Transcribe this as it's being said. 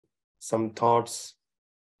some thoughts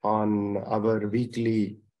on our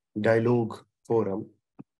weekly dialogue forum.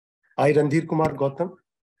 I, Randhir Kumar Gautam,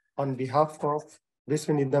 on behalf of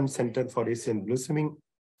Vishwaneedam Center for Asian Blossoming,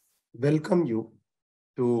 welcome you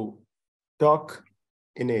to talk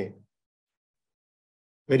in a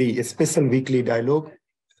very special weekly dialogue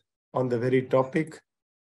on the very topic,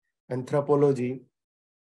 anthropology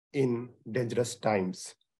in dangerous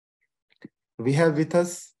times. We have with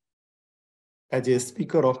us as a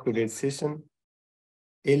speaker of today's session,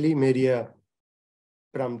 Elly-Maria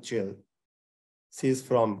from Chennai. She is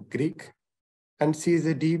from Greek and she is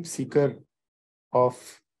a deep seeker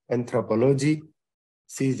of anthropology.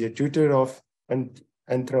 She is a tutor of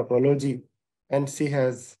anthropology and she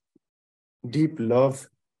has deep love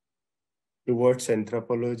towards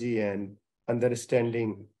anthropology and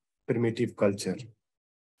understanding primitive culture.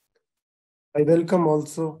 I welcome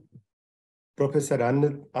also Professor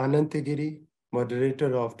Ananta Giri,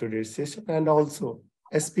 moderator of today's session and also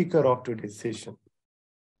a speaker of today's session.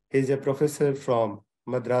 He is a professor from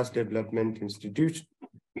Madras Development Institute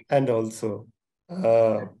and also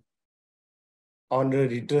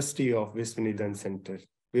honorary trustee of Vishwaneedam Center.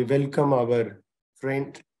 We welcome our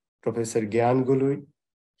friend, Professor Gyan Gului,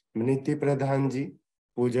 Maniti Pradhanji,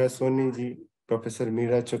 Pooja Soniji, Professor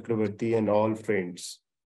Meera Chakravarti, and all friends.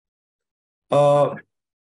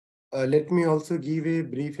 Let me also give a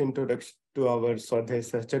brief introduction to our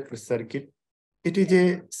Swadhyaya Chakra circuit. It is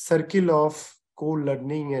a circle of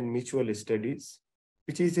co-learning and mutual studies,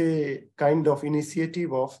 which is a kind of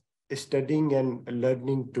initiative of studying and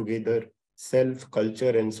learning together self,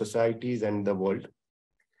 culture, and societies and the world.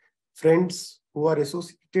 Friends who are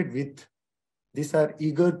associated with these are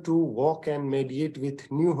eager to walk and mediate with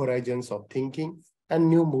new horizons of thinking and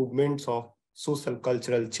new movements of social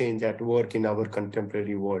cultural change at work in our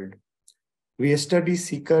contemporary world. We study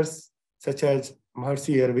seekers such as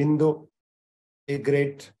Maharishi Aurobindo, a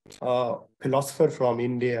great philosopher from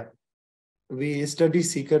India. We study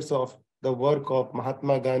seekers of the work of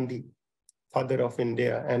Mahatma Gandhi, father of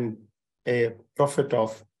India, and a prophet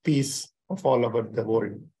of peace of all over the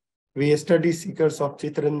world. We study seekers of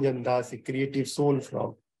Chittaranjan Das, a creative soul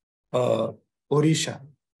from Odisha,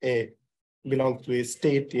 belongs to a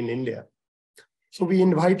state in India. So we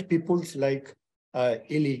invite peoples like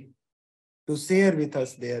Elly to share with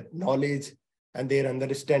us their knowledge and their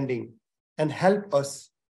understanding and help us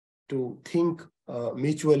to think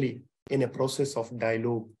mutually in a process of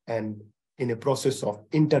dialogue and in a process of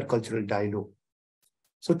intercultural dialogue.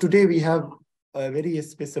 So today we have a very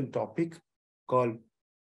special topic called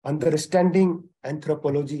Understanding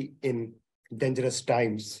Anthropology in Dangerous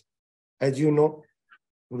Times. As you know,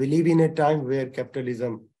 we live in a time where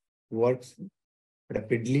capitalism works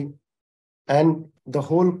rapidly and the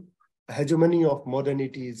whole hegemony of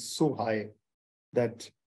modernity is so high that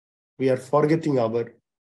we are forgetting our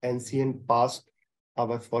ancient past,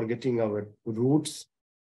 forgetting our roots.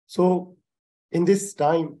 So in this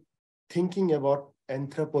time, thinking about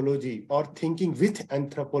anthropology or thinking with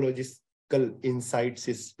anthropological insights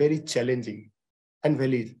is very challenging and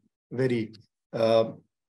very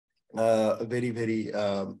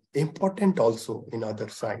important also in other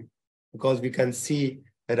side, because we can see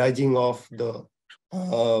a rising of the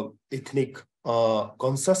ethnic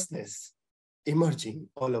consciousness emerging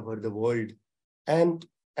all over the world. And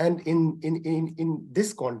in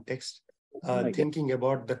this context, thinking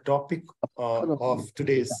about the topic of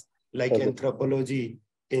today's, like anthropology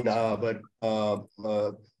in our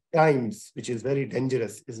times, which is very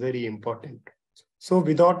dangerous, is very important. So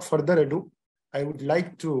without further ado, I would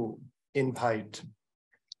like to invite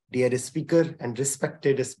dear speaker and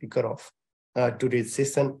respected speaker of today's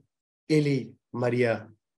session, Elly-Maria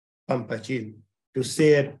Papamichael, to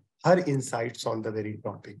share her insights on the very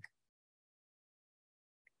topic.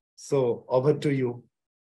 So over to you.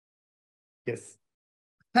 Yes.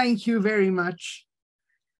 Thank you very much.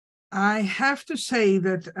 I have to say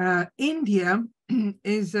that India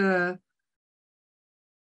is a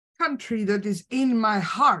country that is in my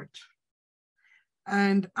heart.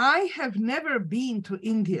 And I have never been to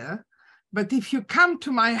India, but if you come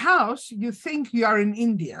to my house, you think you are in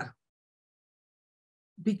India.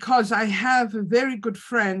 Because I have a very good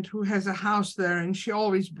friend who has a house there and she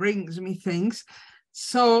always brings me things.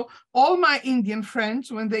 So all my Indian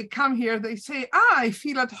friends, when they come here, they say, I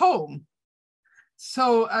feel at home.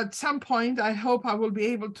 So at some point, I hope I will be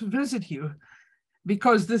able to visit you,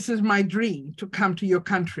 because this is my dream, to come to your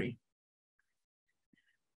country.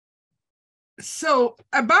 So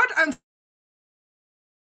about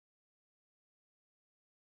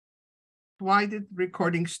why did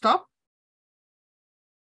recording stop?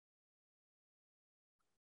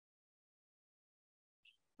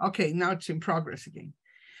 Okay, now it's in progress again.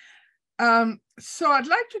 So I'd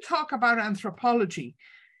like to talk about anthropology.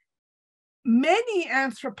 Many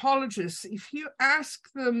anthropologists, if you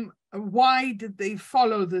ask them why did they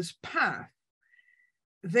follow this path,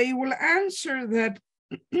 they will answer that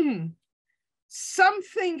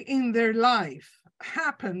something in their life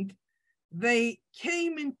happened. They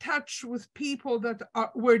came in touch with people that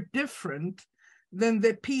were different than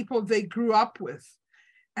the people they grew up with.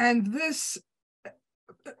 And this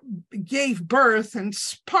gave birth and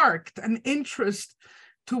sparked an interest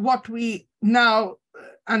to what we now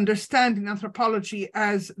understand in anthropology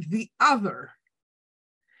as the other.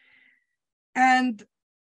 And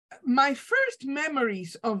my first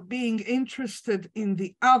memories of being interested in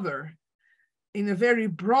the other, in a very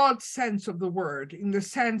broad sense of the word, in the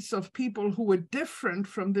sense of people who were different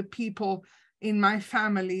from the people in my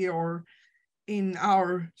family or in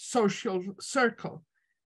our social circle.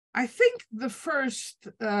 I think the first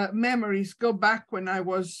memories go back when I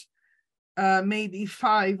was maybe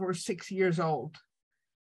 5 or 6 years old.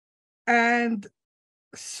 And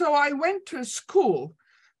so I went to a school,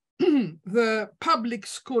 the public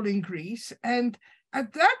school in Greece. And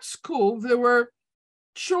at that school, there were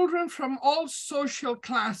children from all social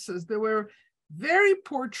classes. There were very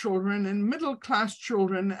poor children and middle-class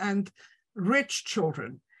children and rich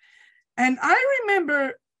children. And I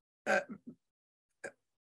remember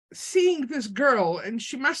seeing this girl, and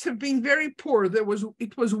she must have been very poor. It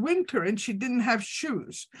was winter and she didn't have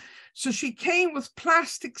shoes. So she came with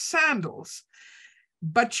plastic sandals,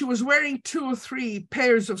 but she was wearing 2 or 3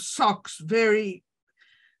 pairs of socks, very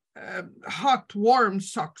hot, warm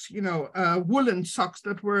socks, woolen socks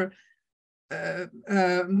that were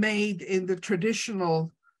made in the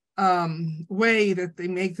traditional way that they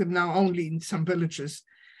make them now only in some villages.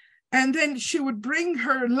 And then she would bring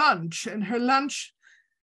her lunch, and her lunch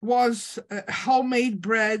was homemade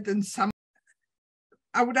bread and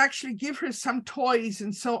I would actually give her some toys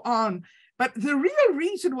and so on. But the real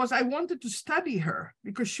reason was I wanted to study her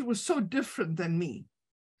because she was so different than me.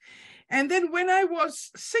 And then when I was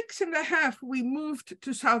 6.5, we moved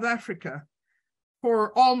to South Africa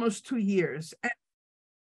for almost 2 years.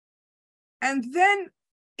 And then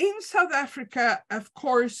in South Africa, of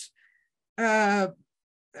course,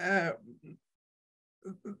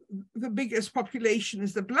 the biggest population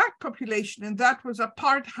is the Black population, and that was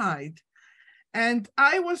apartheid. And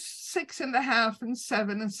I was 6.5 and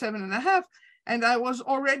 7 and 7.5, and I was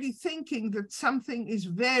already thinking that something is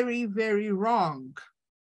very, very wrong.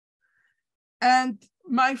 And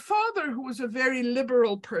my father, who was a very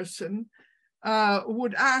liberal person,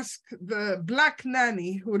 would ask the Black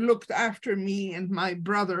nanny who looked after me and my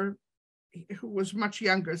brother, who was much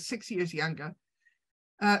younger, 6 years younger,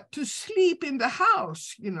 to sleep in the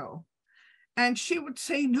house, And she would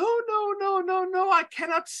say, no, I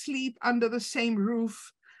cannot sleep under the same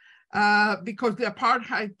roof because the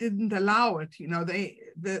apartheid didn't allow it.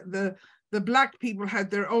 The Black people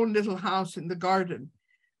had their own little house in the garden.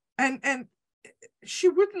 And she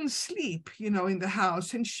wouldn't sleep, in the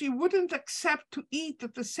house, and she wouldn't accept to eat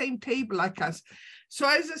at the same table like us. So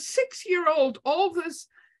as a 6-year-old, all this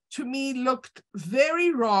to me looked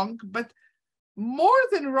very wrong, but more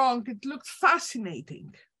than wrong, it looked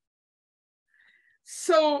fascinating.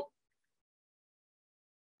 So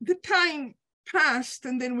the time passed,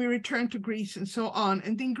 and then we returned to Greece and so on.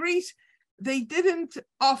 And in Greece, they didn't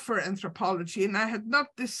offer anthropology, and I had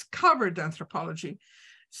not discovered anthropology.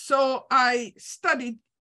 So I studied,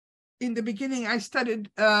 in the beginning, I studied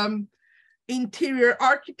interior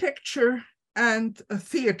architecture and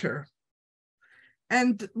theater.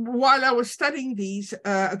 And while I was studying these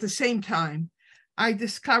at the same time, I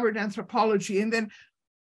discovered anthropology, and then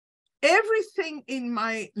everything in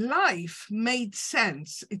my life made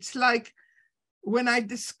sense. It's like when I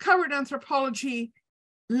discovered anthropology,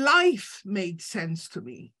 life made sense to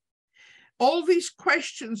me. All these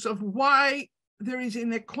questions of why there is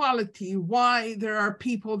inequality, why there are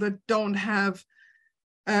people that don't have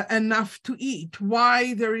enough to eat,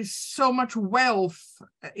 why there is so much wealth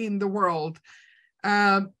in the world.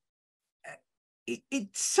 It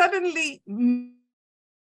suddenly,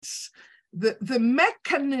 the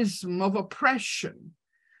mechanism of oppression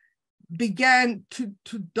began to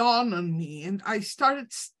dawn on me, and I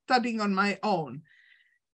started studying on my own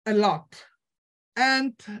a lot.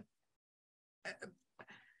 And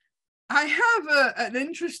I have an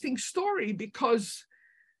interesting story because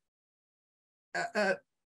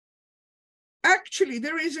actually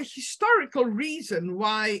there is a historical reason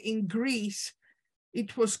why in Greece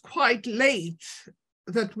it was quite late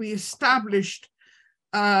that we established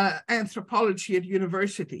anthropology at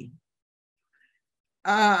university.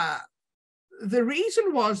 the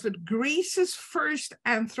reason was that Greece's first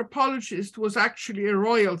anthropologist was actually a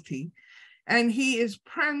royalty, and he is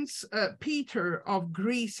Prince Peter of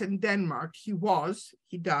Greece and Denmark. He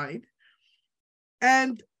died.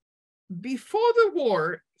 And before the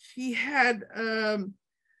war, he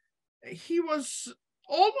was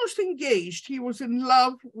almost engaged. He was in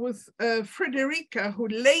love with Frederica, who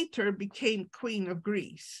later became Queen of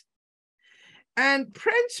Greece. And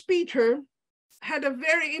Prince Peter had a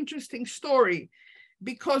very interesting story,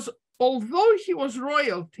 because although he was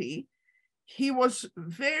royalty, he was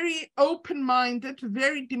very open-minded,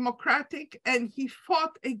 very democratic, and he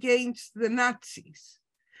fought against the Nazis.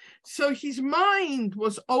 So his mind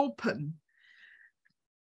was open.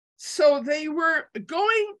 So they were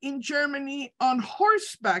going in Germany on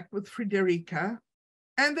horseback with Frederica,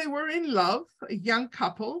 and they were in love, a young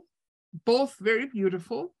couple, both very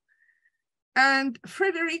beautiful. And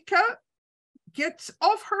Frederica gets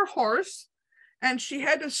off her horse, and she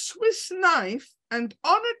had a Swiss knife, and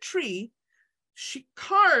on a tree, she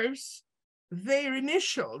carves their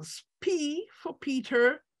initials, P for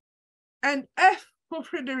Peter and F for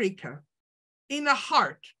Frederica, in a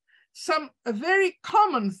heart. A very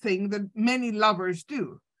common thing that many lovers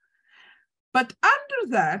do. But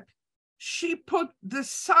under that, she put the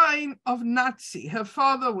sign of Nazi. Her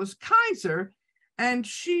father was Kaiser, and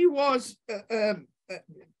she was, at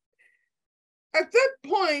that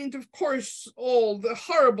point, of course, all the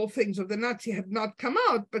horrible things of the Nazi had not come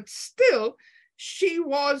out, but still, she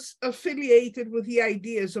was affiliated with the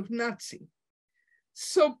ideas of Nazi.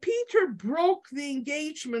 So Peter broke the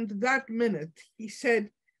engagement that minute. He said,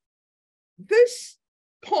 this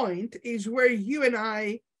point is where you and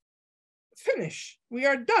I finish. We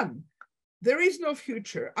are done. There is no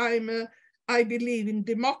future. I believe in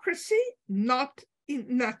democracy, not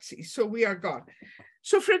in Nazi. So we are gone.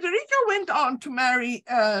 So Frederica went on to marry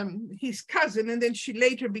his cousin, and then she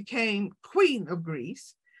later became Queen of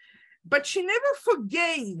Greece. But she never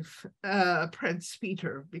forgave Prince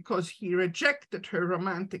Peter because he rejected her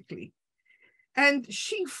romantically. And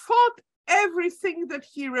she fought everything that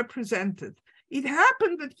he represented. It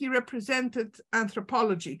happened that he represented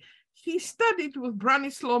anthropology. He studied with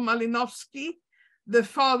Branislaw Malinowski, the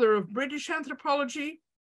father of British anthropology.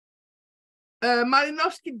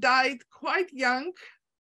 Malinowski died quite young.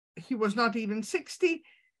 He was not even 60,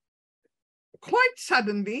 quite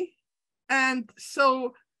suddenly. And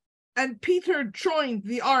Peter joined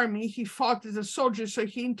the army. He fought as a soldier, so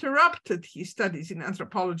he interrupted his studies in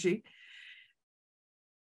anthropology.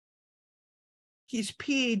 His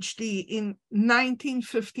PhD in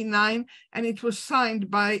 1959, and it was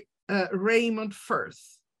signed by Raymond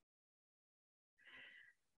Firth.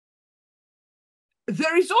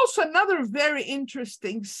 There is also another very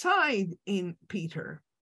interesting side in Peter.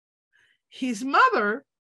 His mother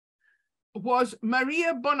was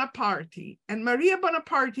Maria Bonaparte, and Maria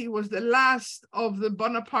Bonaparte was the last of the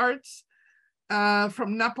Bonapartes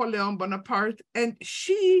from Napoleon Bonaparte, and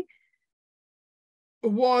she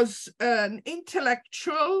was an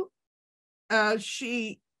intellectual.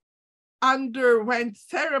 She underwent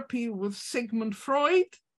therapy with Sigmund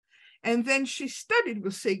Freud, and then she studied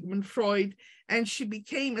with Sigmund Freud, and she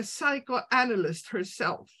became a psychoanalyst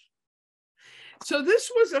herself. So this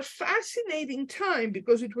was a fascinating time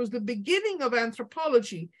because it was the beginning of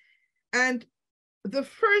anthropology and the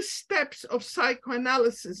first steps of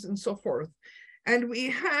psychoanalysis and so forth. And we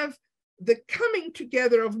have the coming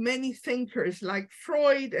together of many thinkers like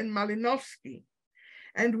Freud and Malinowski.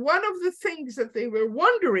 And one of the things that they were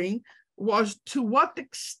wondering was, to what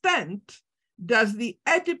extent does the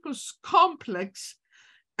Oedipus complex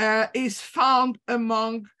is found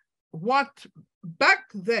among what back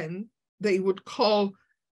then they would call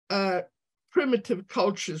primitive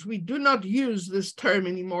cultures. We do not use this term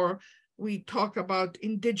anymore. We talk about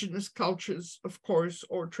indigenous cultures, of course,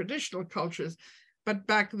 or traditional cultures. But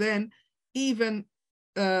back then, even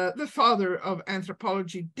the father of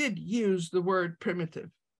anthropology did use the word primitive.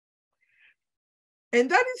 And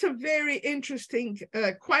that is a very interesting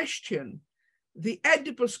question. The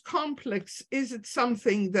Oedipus complex, is it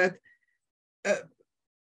something that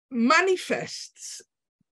manifests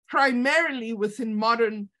primarily within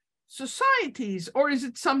modern societies, or is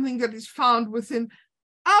it something that is found within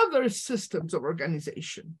other systems of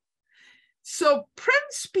organization? So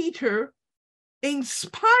Prince Peter,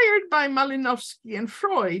 inspired by Malinowski and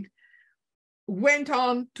Freud, went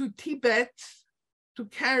on to Tibet to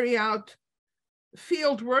carry out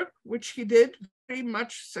field work, which he did very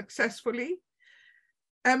much successfully,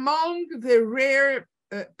 among the rare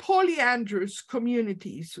polyandrous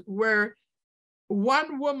communities where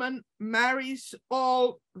one woman marries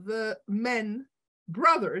all the men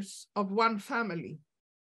brothers of one family.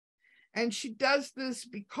 And she does this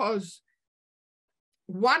because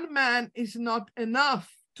one man is not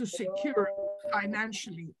enough to secure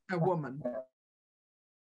financially a woman.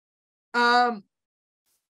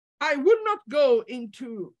 I would not go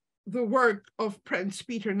into the work of Prince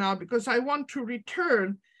Peter now, because I want to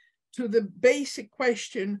return to the basic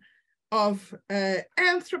question of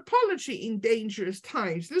anthropology in dangerous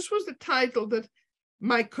times. This was the title that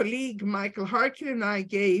my colleague Michael Harkin and I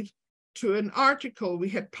gave to an article we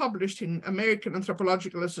had published in American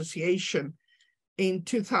Anthropological Association in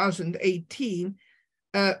 2018,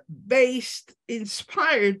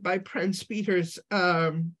 inspired by Prince Peter's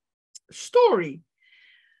story,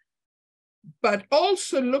 but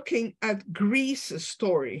also looking at Greece's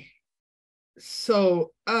story.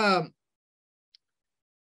 So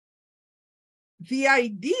the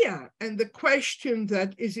idea and the question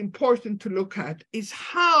that is important to look at is,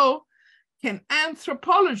 how can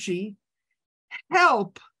anthropology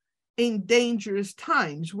help in dangerous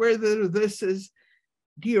times, whether this is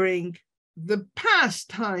during the past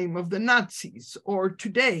time of the Nazis or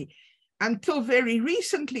today? Until very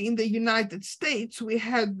recently in the United States, we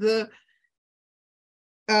had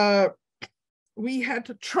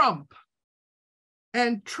Trump,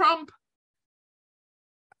 and Trump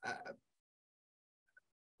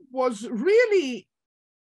was really,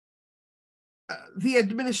 the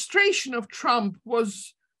administration of Trump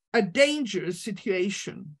was a dangerous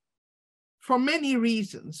situation for many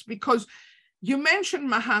reasons, because you mentioned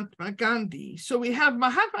Mahatma Gandhi. So we have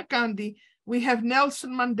Mahatma Gandhi, we have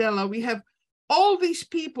Nelson Mandela, we have all these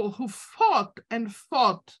people who fought and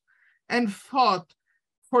fought and fought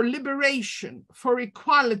for liberation, for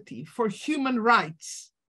equality, for human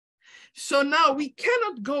rights. So now we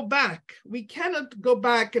cannot go back. We cannot go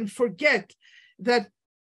back and forget that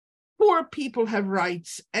poor people have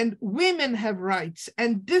rights, and women have rights,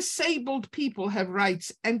 and disabled people have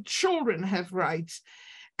rights, and children have rights,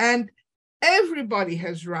 and everybody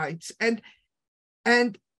has rights, and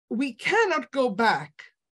we cannot go back.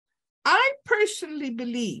 I personally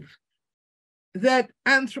believe that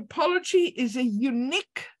anthropology is a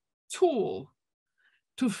unique tool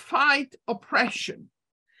to fight oppression.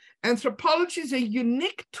 Anthropology is a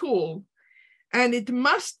unique tool, and it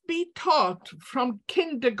must be taught from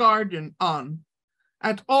kindergarten on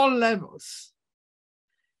at all levels.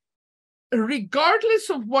 Regardless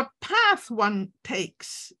of what path one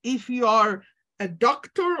takes, if you are a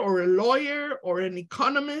doctor or a lawyer or an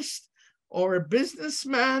economist or a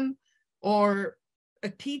businessman or a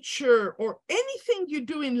teacher or anything you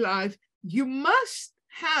do in life, you must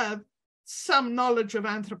have some knowledge of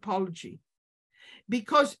anthropology,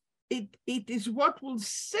 because it is what will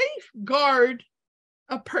safeguard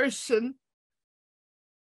a person.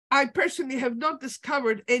 I personally have not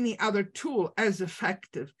discovered any other tool as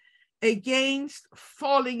effective against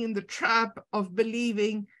falling in the trap of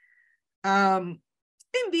believing in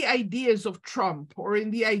the ideas of Trump, or in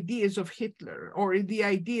the ideas of Hitler, or in the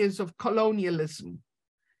ideas of colonialism.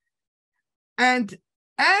 And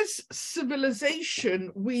as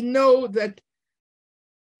civilization, we know that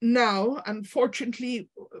now, unfortunately,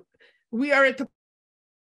 we are at a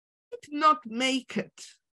not make it.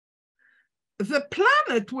 The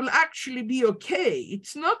planet will actually be okay.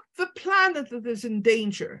 It's not the planet that is in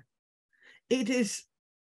danger. It is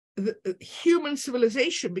the human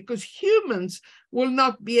civilization, because humans will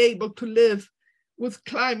not be able to live with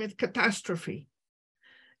climate catastrophe.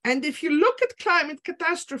 And if you look at climate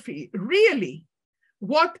catastrophe, really,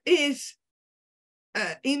 what is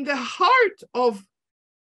in the heart of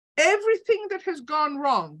everything that has gone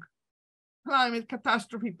wrong, climate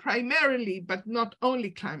catastrophe primarily, but not only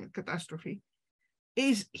climate catastrophe,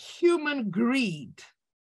 is human greed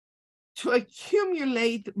to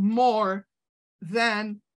accumulate more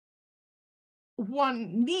than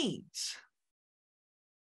one needs.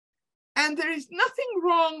 And there is nothing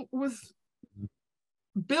wrong with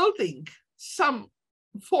building some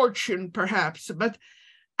fortune, perhaps, but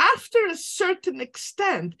after a certain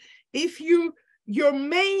extent, if your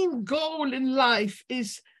main goal in life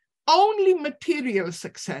is only material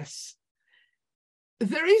success,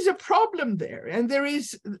 there is a problem there. And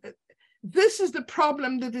this is the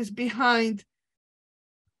problem that is behind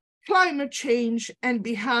climate change, and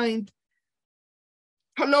behind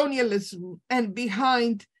colonialism, and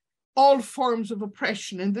behind all forms of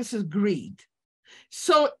oppression, and this is greed.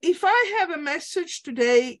 So if I have a message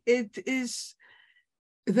today, it is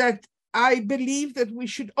that I believe that we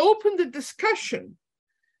should open the discussion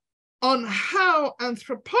on how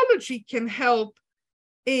anthropology can help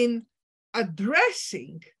in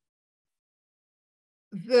addressing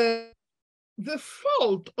the the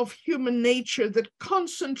fault of human nature that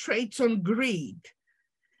concentrates on greed,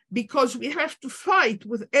 because we have to fight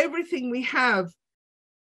with everything we have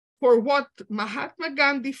for what Mahatma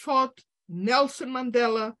Gandhi fought, Nelson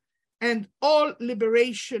Mandela, and all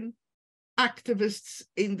liberation activists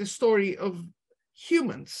in the story of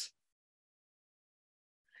humans.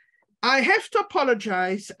 I have to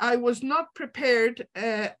apologize. I was not prepared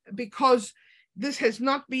because this has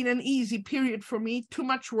not been an easy period for me, too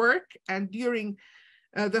much work. And during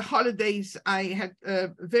the holidays, I had a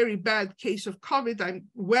very bad case of COVID. I'm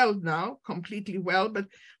well now, completely well, but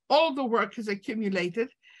all the work has accumulated.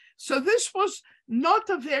 So this was not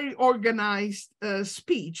a very organized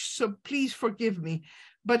speech, so please forgive me.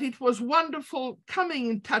 But it was wonderful coming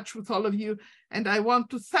in touch with all of you. And I want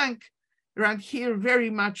to thank Randhir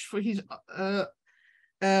very much for his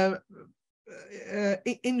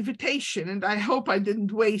invitation. And I hope I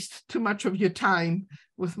didn't waste too much of your time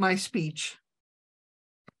with my speech.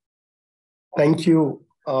 Thank you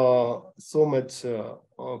so much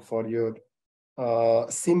for your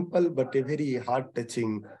simple but a very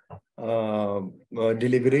heart-touching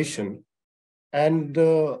deliberation. And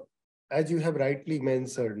as you have rightly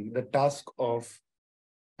mentioned, the task of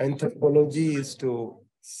anthropology is to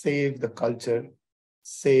save the culture,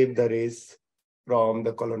 save the race from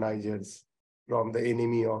the colonizers, from the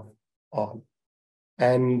enemy of all.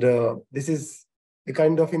 And this is a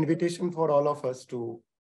kind of invitation for all of us to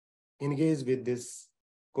engage with this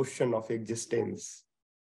question of existence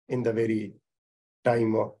in the very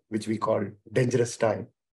time of which we call dangerous time.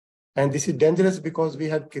 And this is dangerous because we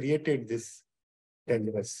have created this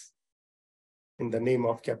dangerous in the name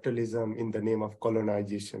of capitalism, in the name of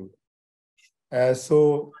colonization.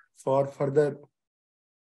 So for further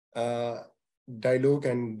dialogue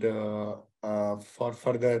and for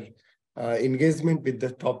further engagement with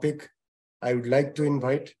the topic, I would like to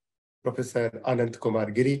invite Professor Anant Kumar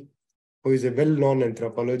Giri, who is a well-known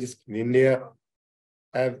anthropologist in India,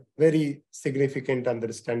 have very significant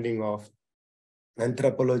understanding of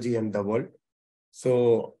anthropology and the world.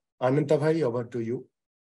 So Ananta bhai, over to you.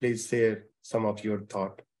 Please share some of your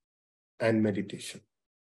thought and meditation.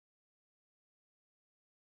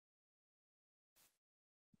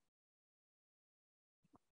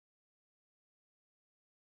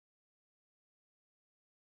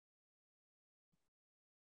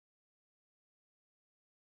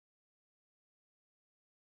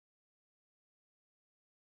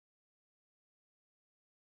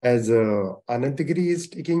 As Anantagiri is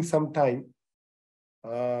taking some time,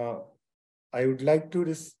 I would like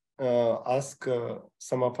to ask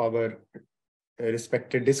some of our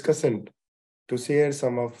respected discussant to share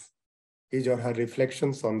some of his or her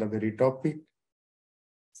reflections on the very topic.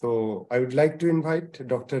 So I would like to invite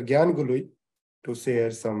Dr. Gyan Gului to share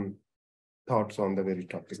some thoughts on the very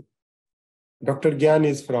topic. Dr. Gyan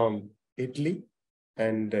is from Italy,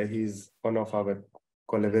 and he's one of our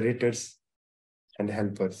collaborators and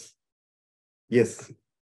helpers. Yes.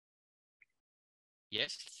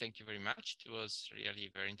 Yes, thank you very much. It was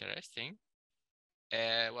really very interesting.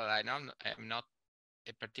 Well, I know I'm not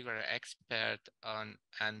a particular expert on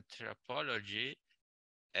anthropology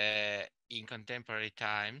in contemporary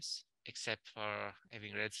times, except for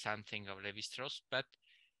having read something of Levi-Strauss. But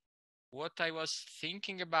what I was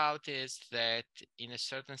thinking about is that in a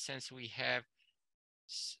certain sense, we have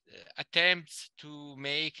attempts to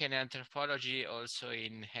make an anthropology also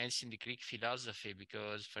enhancing the Greek philosophy,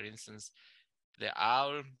 because, for instance, the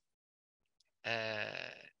whole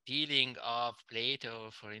dealing of Plato,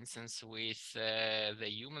 for instance, with the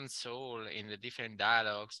human soul in the different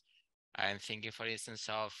dialogues. I'm thinking, for instance,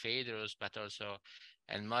 of Phaedrus, but also,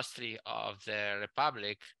 and mostly of the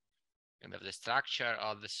Republic, and of the structure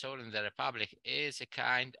of the soul in the Republic is a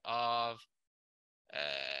kind of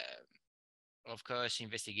course,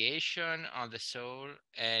 investigation on the soul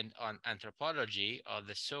and on anthropology of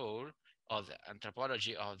the soul, of the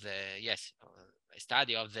anthropology of the, yes, a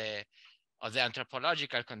study of the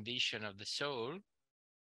anthropological condition of the soul.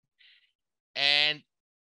 And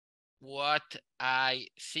what I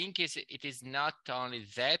think is, it is not only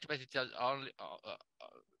that, but it is only,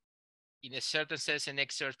 in a certain sense, an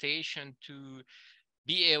exhortation to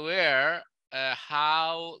be aware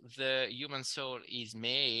how the human soul is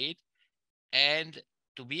made, and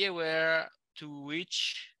to be aware to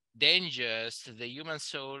which dangers the human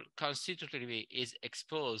soul constitutively is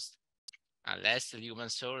exposed, unless the human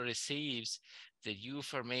soul receives the due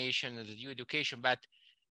formation and the due education. But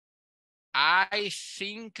I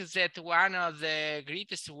think that one of the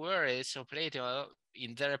greatest worries of Plato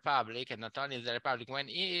in the Republic, and not only in the Republic, when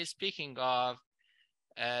he is speaking of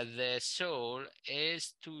the soul,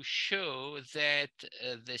 is to show that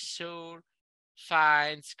the soul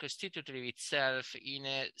finds constitutively itself in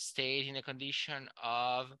a state, in a condition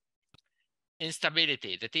of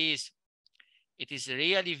instability. That is, it is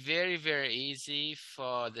really very, very easy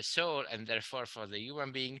for the soul, and therefore for the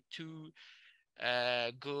human being, to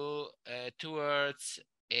go towards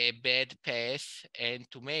a bad path, and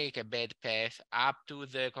to make a bad path up to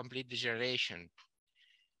the complete degeneration.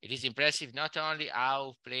 It is impressive not only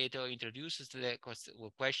how Plato introduces the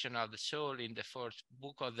question of the soul in the fourth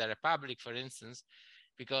book of the Republic, for instance,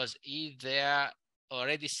 because he there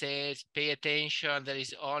already says, pay attention, there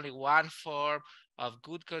is only one form of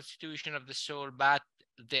good constitution of the soul, but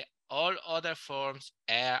all other forms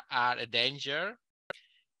are a danger.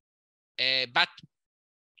 But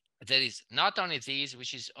there is not only this,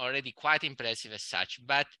 which is already quite impressive as such,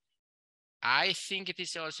 but I think it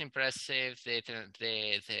is also impressive that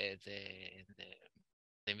the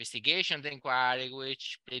investigation, the inquiry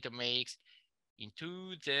which Plato makes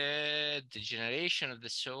into the degeneration of the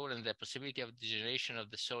soul and the possibility of degeneration of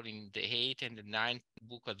the soul in the 8th and the 9th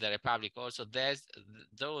book of the Republic. Also, that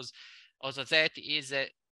is a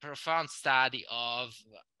profound study of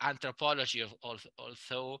anthropology,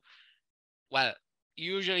 although, well,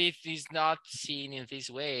 usually it is not seen in this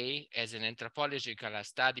way as an anthropological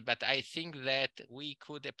study, but I think that we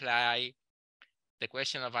could apply the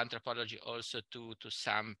question of anthropology also to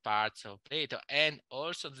some parts of Plato, and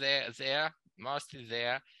also there, mostly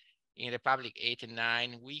there, in Republic 8 and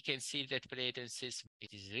 9, we can see that Plato says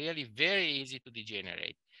it is really very easy to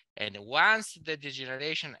degenerate. And once the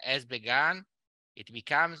degeneration has begun, it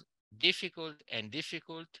becomes difficult and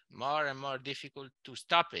difficult, more and more difficult to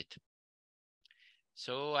stop it.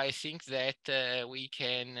 So I think that we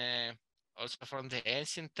can, also from the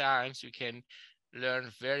ancient times, we can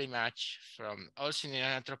learn very much from, also in an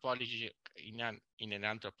anthropology, in an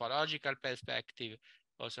anthropological perspective,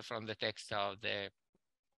 also from the text of the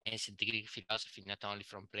ancient Greek philosophy, not only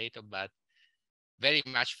from Plato, but very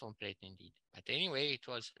much from Plato indeed. But anyway, it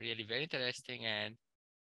was really very interesting, and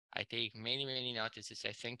I take many, many notices.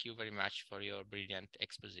 I thank you very much for your brilliant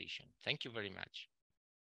exposition. Thank you very much.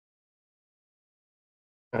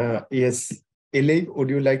 Yes, Elly, would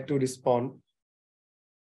you like to respond?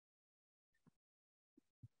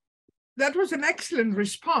 That was an excellent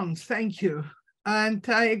response. Thank you. And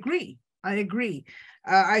I agree.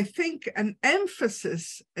 I think an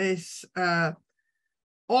emphasis is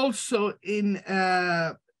also in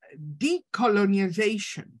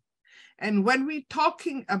decolonization. And when we're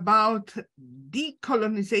talking about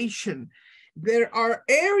decolonization, there are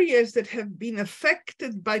areas that have been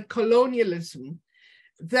affected by colonialism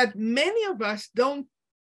that many of us don't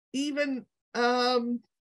even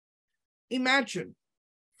imagine.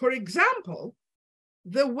 For example,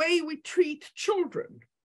 the way we treat children.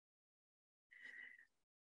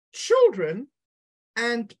 Children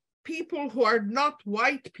and people who are not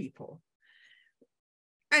white people,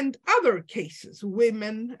 and other cases,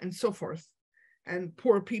 women and so forth, and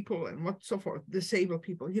poor people and what so forth, disabled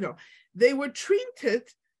people, they were treated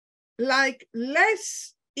like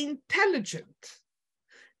less intelligent,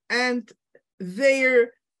 and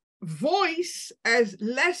their voice as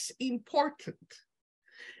less important.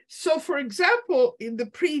 So, for example, in the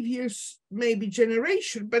previous maybe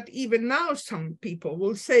generation, but even now some people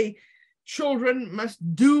will say children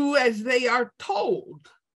must do as they are told.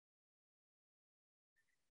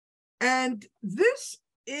 And this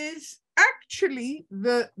is actually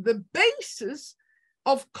the basis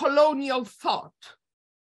of colonial thought.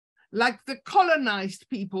 Like the colonized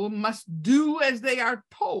people must do as they are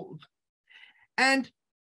told. And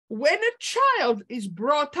when a child is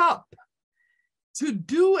brought up to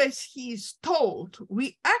do as he is told,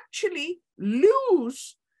 we actually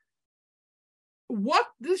lose what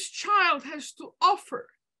this child has to offer.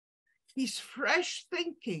 His fresh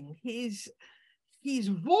thinking, his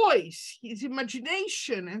voice, his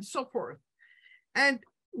imagination, and so forth. And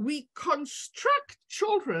we construct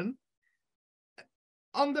children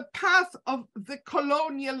on the path of the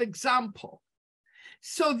colonial example.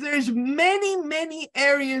 So there's many, many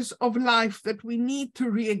areas of life that we need to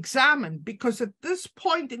re-examine, because at this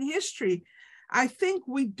point in history, I think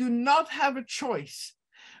we do not have a choice.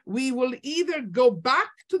 We will either go back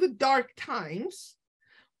to the dark times,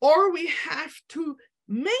 or we have to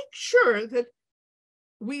make sure that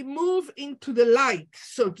we move into the light,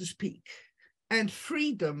 so to speak, and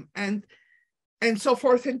freedom and so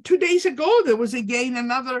forth. And 2 days ago, there was again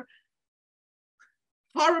another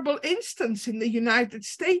horrible instance in the United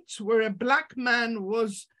States where a Black man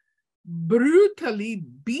was brutally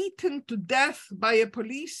beaten to death by a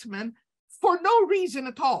policeman for no reason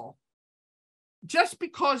at all, just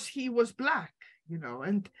because he was Black,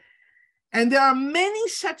 and And there are many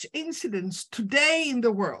such incidents today in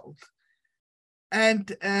the world.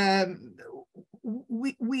 And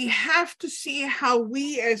we have to see how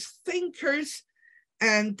we as thinkers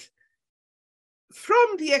and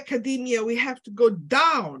from the academia, we have to go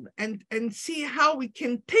down and see how we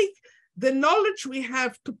can take the knowledge we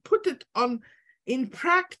have to put it on in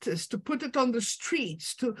practice, to put it on the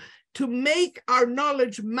streets, to make our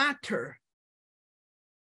knowledge matter.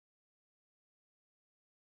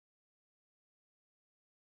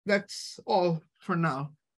 That's all for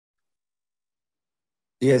now.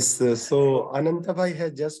 Yes, so Ananta Bhai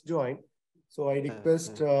has just joined. So I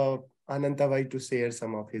request Ananta Bhai to share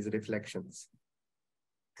some of his reflections.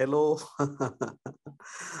 Hello.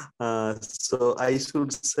 So I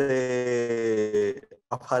should say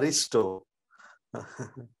Afaristo.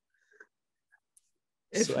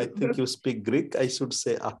 So I think you speak Greek. I should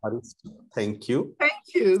say Afaristo. Thank you. Thank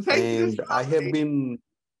you. Thank you. And I have been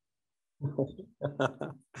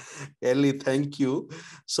Ellie, thank you.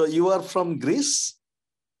 So you are from Greece?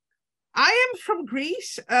 I am from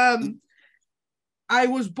Greece. I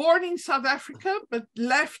was born in South Africa, but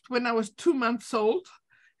left when I was 2 months old.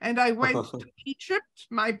 And I went to Egypt.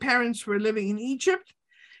 My parents were living in Egypt.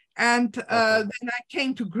 And then I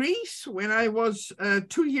came to Greece when I was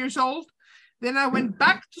 2 years old. Then I went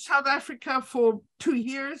back to South Africa for 2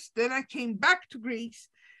 years. Then I came back to Greece.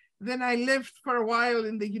 Then I lived for a while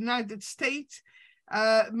in the United States.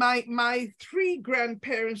 My 3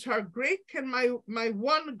 grandparents are Greek, and my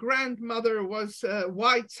 1 grandmother was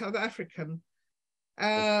white South African.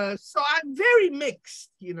 So I'm very mixed,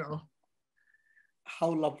 you know.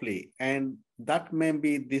 How lovely. And that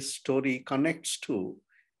maybe this story connects to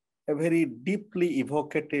a very deeply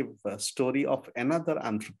evocative story of another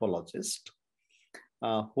anthropologist,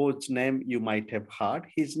 whose name you might have heard.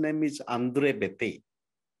 His name is Andre Bete.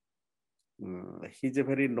 He's a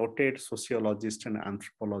very noted sociologist and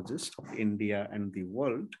anthropologist of India and the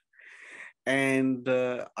world. And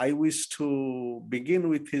I wish to begin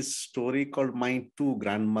with his story called My 2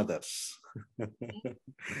 Grandmothers.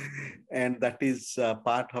 And that is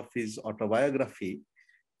part of his autobiography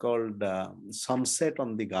called Sunset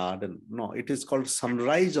on the Garden. No, it is called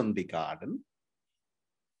Sunrise on the Garden.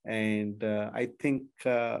 And I think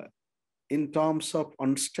in terms of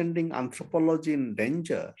understanding anthropology in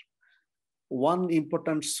danger, one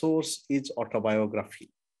important source is autobiography.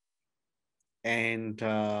 And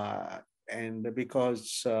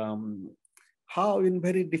because how in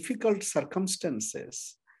very difficult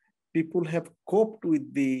circumstances, people have coped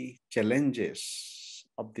with the challenges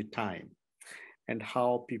of the time, and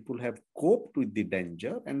how people have coped with the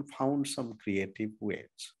danger and found some creative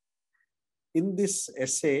ways. In this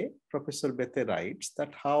essay, Professor Bete writes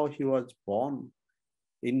that how he was born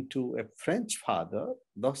into a French father,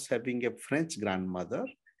 thus having a French grandmother,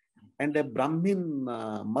 and a Brahmin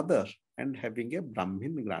mother, and having a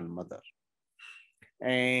Brahmin grandmother.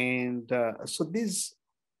 And so this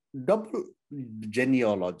double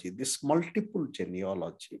genealogy, this multiple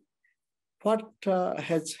genealogy, what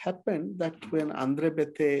has happened that when Andre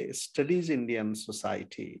Bete studies Indian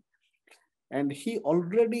society, and he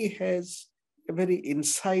already has a very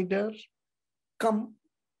insider, come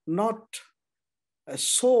not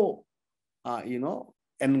so,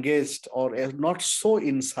 engaged or not so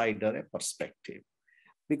insider a perspective,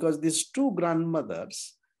 because these 2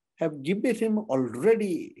 grandmothers have given him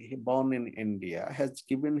already, born in India, has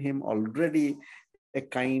given him already a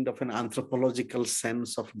kind of an anthropological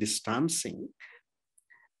sense of distancing.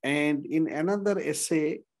 And in another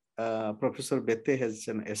essay, Professor Bete has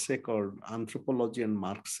an essay called Anthropology and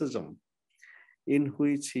Marxism, in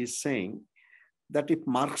which he's saying that if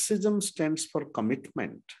Marxism stands for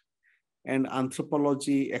commitment and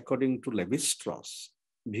anthropology, according to Lévi-Strauss,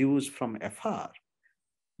 views from afar,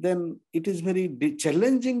 then it is very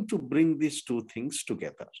challenging to bring these 2 things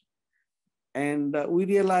together. And we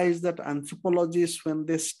realize that anthropologists, when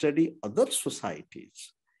they study other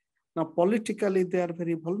societies, now politically they are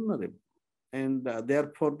very vulnerable. And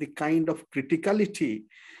therefore the kind of criticality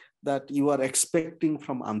that you are expecting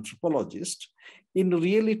from anthropologists, in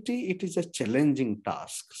reality, it is a challenging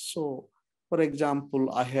task. So, for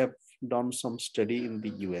example, I have done some study in the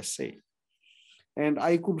USA, and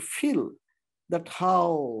I could feel that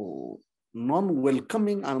how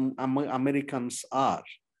non-welcoming Americans are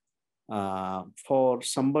for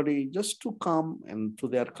somebody just to come into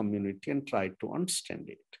their community and try to understand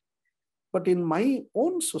it. But in my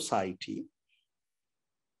own society,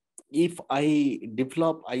 if I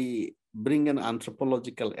bring an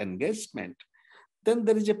anthropological engagement, then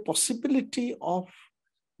there is a possibility of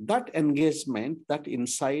that engagement, that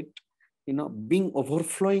insight, being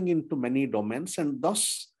overflowing into many domains, and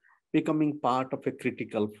thus becoming part of a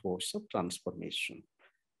critical force of transformation.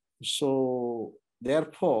 So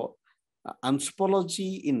therefore,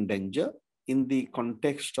 anthropology in danger, in the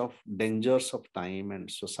context of dangers of time and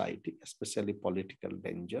society, especially political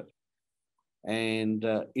danger. And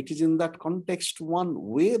it is in that context, one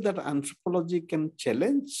way that anthropology can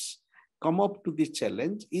come up to the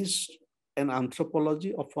challenge is an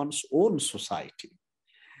anthropology of one's own society.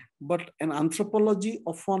 But an anthropology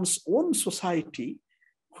of one's own society,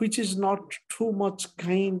 which is not too much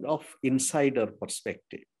kind of insider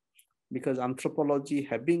perspective, because anthropology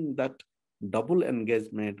having that double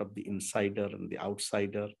engagement of the insider and the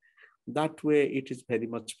outsider, that way it is very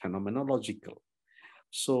much phenomenological.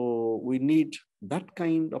 So we need that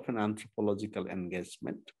kind of an anthropological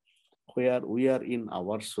engagement where we are in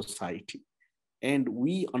our society and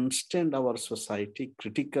we understand our society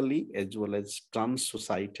critically as well as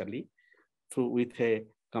trans-societally with a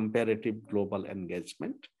comparative global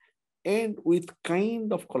engagement and with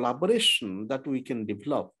kind of collaboration that we can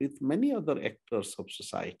develop with many other actors of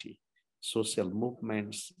society, social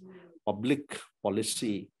movements, public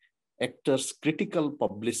policy actors, critical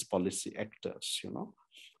public policy actors,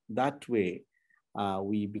 That way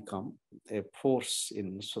we become a force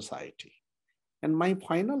in society. And my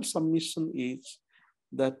final submission is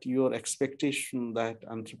that your expectation that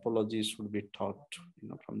anthropology should be taught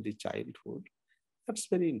from the childhood, that's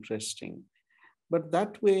very interesting. But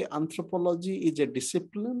that way, anthropology is a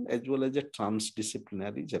discipline as well as a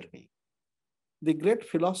transdisciplinary journey. The great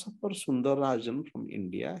philosopher Sundarajan from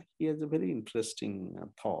India, he has a very interesting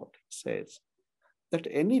thought. He says that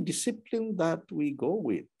any discipline that we go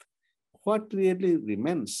with, what really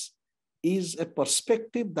remains is a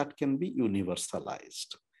perspective that can be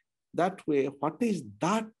universalized. That way, what is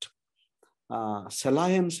that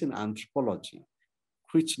salience in anthropology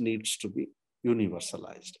which needs to be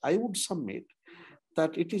universalized? I would submit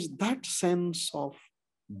that it is that sense of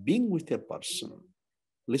being with a person,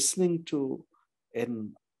 listening to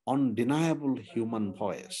an undeniable human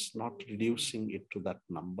voice, not reducing it to that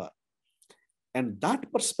number. And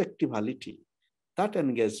that perspectivality, that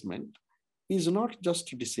engagement is not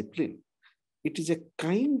just discipline. It is a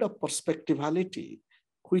kind of perspectivality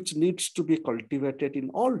which needs to be cultivated in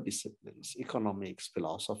all disciplines, economics,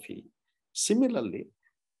 philosophy. Similarly,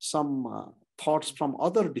 some thoughts from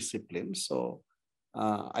other disciplines. So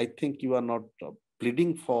I think you are not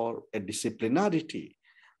pleading for a disciplinarity,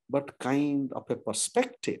 but kind of a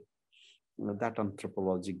perspective that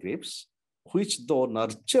anthropology gives, which though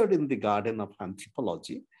nurtured in the garden of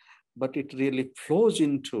anthropology, but it really flows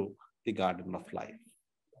into the garden of life.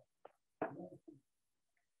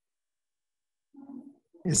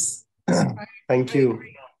 Yes, thank you.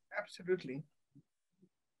 Absolutely.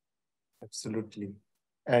 Absolutely.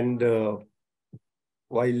 And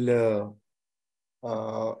while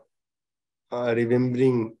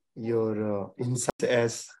remembering your insights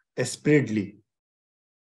as Esprit,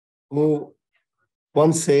 who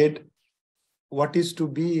once said, "What is to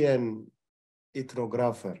be an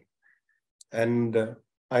ethnographer?" And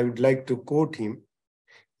I would like to quote him.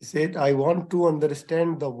 He said, "I want to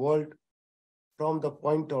understand the world from the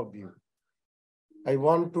point of view. I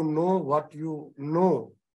want to know what you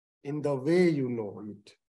know in the way you know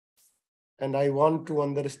it. And I want to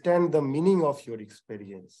understand the meaning of your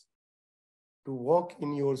experience, to walk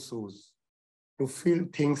in your shoes, to feel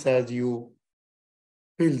things as you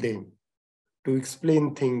feel them, to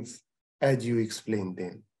explain things as you explain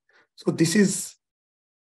them." So this is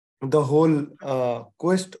the whole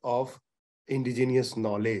quest of indigenous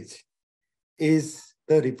knowledge, is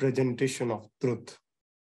the representation of truth.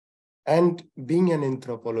 And being an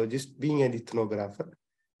anthropologist, being an ethnographer,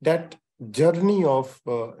 that journey of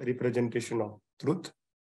representation of truth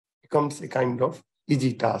becomes a kind of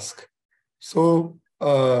easy task. So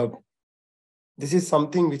this is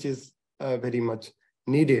something which is very much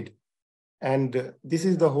needed. And this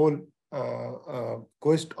is the whole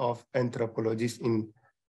quest of anthropologists in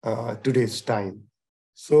today's time.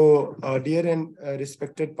 So dear and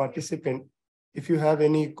respected participant, if you have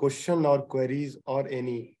any question or queries or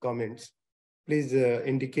any comments, please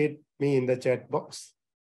indicate me in the chat box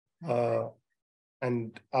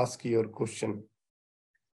and ask your question.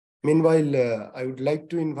 Meanwhile, I would like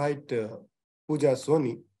to invite Pooja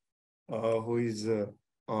Soni, who is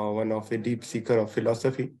one of a deep seeker of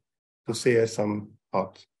philosophy, to share some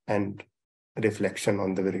thoughts and reflection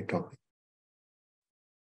on the very topic.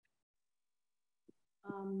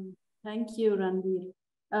 Thank you, Randhir.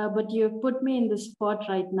 But you've put me in the spot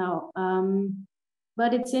right now.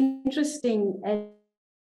 But it's interesting.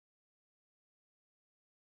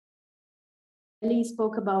 Elly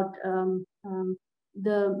spoke about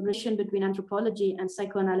the relation between anthropology and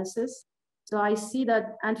psychoanalysis. So I see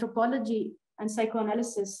that anthropology and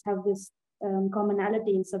psychoanalysis have this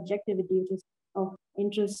commonality in subjectivity, which is of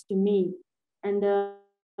interest to me. And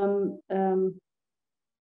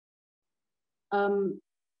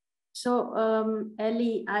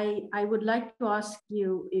Elly, I would like to ask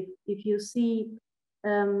you if you see,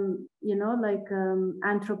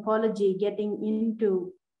 anthropology getting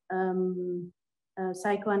into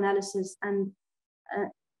psychoanalysis and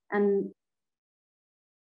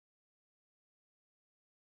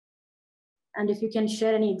if you can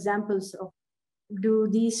share any examples of, do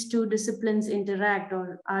these two disciplines interact,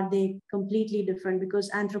 or are they completely different?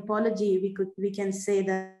 Because anthropology, we can say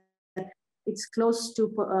that it's close to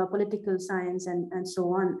political science and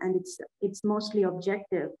so on, and it's mostly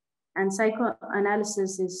objective. And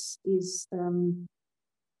psychoanalysis is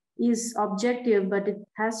objective, but it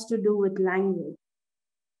has to do with language.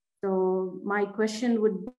 So my question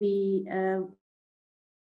would be,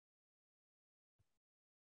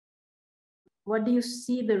 what do you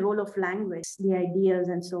see the role of language, the ideas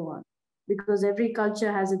and so on? Because every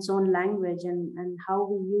culture has its own language, and how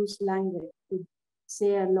we use language could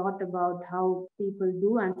say a lot about how people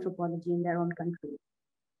do anthropology in their own country.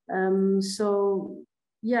 So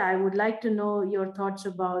yeah, I would like to know your thoughts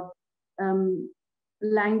about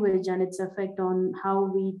language and its effect on how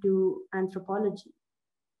we do anthropology.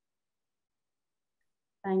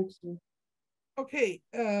 Thank you. Okay.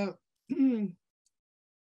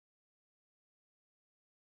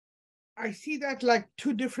 I see that like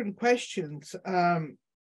two different questions.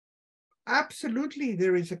 Absolutely,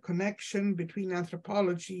 there is a connection between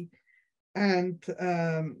anthropology and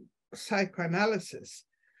psychoanalysis.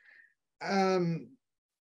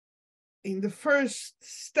 In the first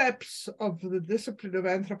steps of the discipline of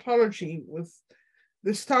anthropology, with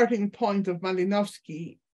the starting point of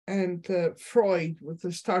Malinowski and Freud, with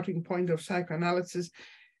the starting point of psychoanalysis,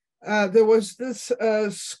 there was this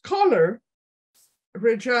scholar,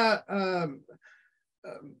 Reja,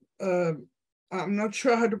 I'm not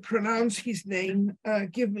sure how to pronounce his name.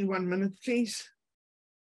 Give me 1 minute, please.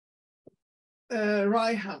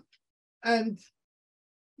 Raiham. And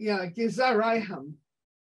yeah, Giza Raiham.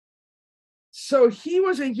 So he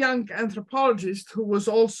was a young anthropologist who was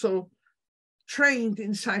also trained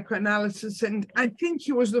in psychoanalysis. And I think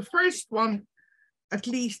he was the first one, at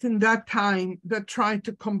least in that time, that tried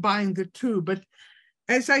to combine the two. But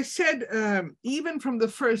as I said, even from the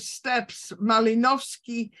first steps,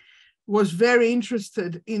 Malinowski was very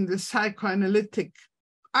interested in the psychoanalytic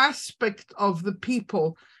aspect of the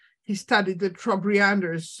people. He studied the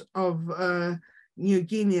Trobrianders of New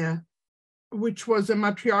Guinea, which was a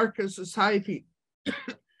matriarchal society.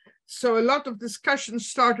 So a lot of discussion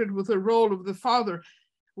started with the role of the father.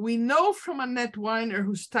 We know from Annette Weiner,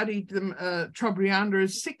 who studied the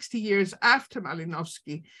Trobrianders 60 years after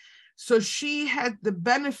Malinowski. So she had the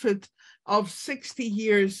benefit of 60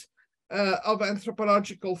 years of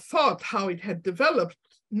anthropological thought, how it had developed,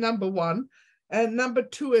 number one, and number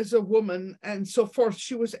two, as a woman and so forth.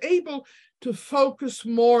 She was able to focus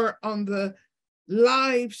more on the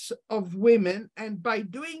lives of women, and by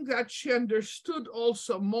doing that, she understood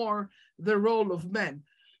also more the role of men.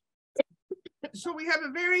 So we have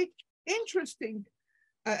a very interesting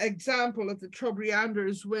example of the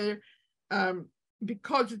Trobrianders, where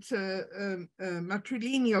because it's a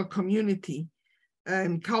matrilineal community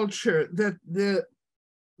and culture, that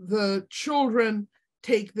the children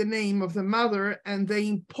take the name of the mother, and the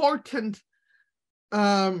important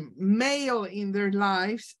male in their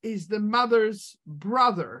lives is the mother's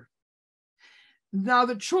brother. Now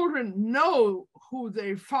the children know who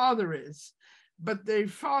their father is, but their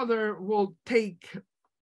father will take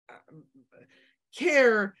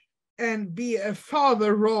care and be a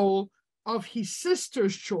father role of his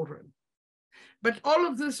sister's children. But all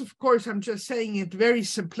of this, of course, I'm just saying it very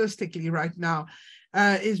simplistically right now,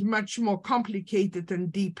 is much more complicated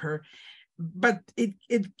and deeper. But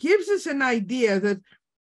it gives us an idea that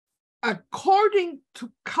according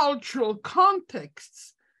to cultural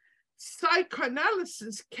contexts,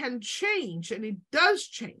 psychoanalysis can change, and it does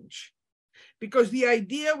change. Because the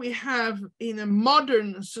idea we have in a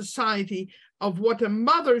modern society of what a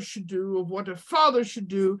mother should do, of what a father should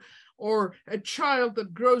do, or a child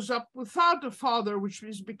that grows up without a father, which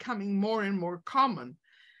is becoming more and more common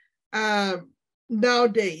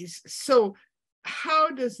nowadays. So how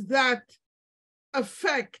does that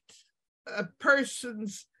affect a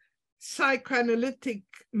person's psychoanalytic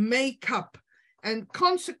makeup, and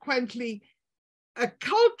consequently a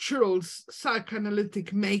cultural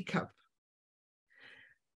psychoanalytic makeup?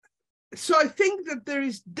 So I think that there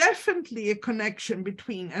is definitely a connection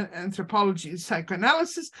between anthropology and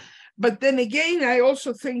psychoanalysis. But then again, I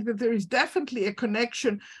also think that there is definitely a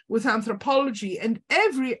connection with anthropology and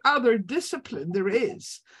every other discipline there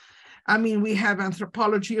is. I mean, we have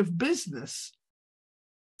anthropology of business,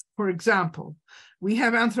 for example. We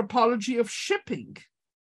have anthropology of shipping.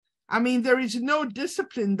 I mean, there is no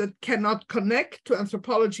discipline that cannot connect to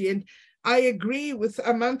anthropology. And I agree with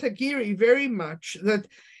Ananta Giri very much that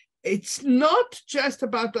it's not just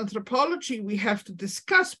about anthropology we have to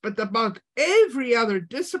discuss, but about every other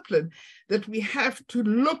discipline, that we have to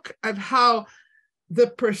look at how the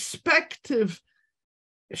perspective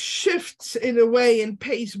shifts in a way and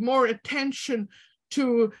pays more attention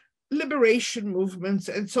to liberation movements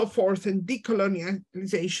and so forth, and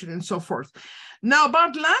decolonialization and so forth. Now,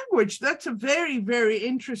 about language, that's a very, very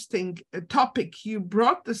interesting topic. You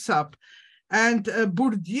brought this up. And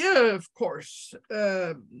Bourdieu, of course,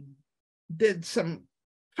 did some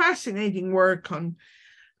fascinating work on,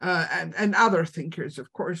 and other thinkers,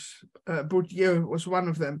 of course, Bourdieu was one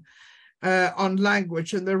of them, on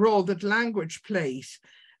language and the role that language plays.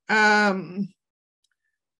 But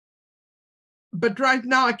right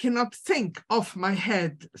now, I cannot think off my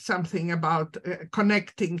head something about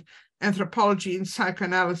connecting anthropology and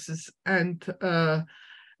psychoanalysis and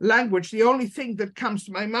language. The only thing that comes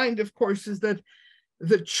to my mind, of course, is that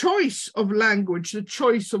the choice of language, the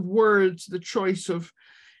choice of words, the choice of,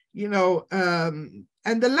 and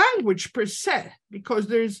the language per se, because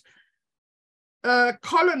there's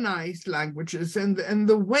colonized languages and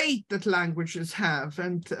the weight that languages have,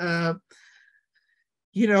 and the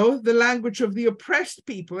language of the oppressed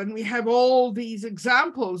people. And we have all these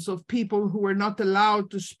examples of people who are not allowed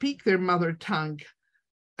to speak their mother tongue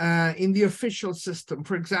in the official system,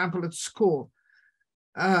 for example, at school.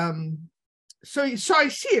 So I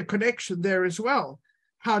see a connection there as well.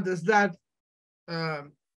 How does that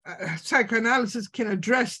psychoanalysis can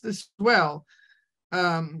address this well?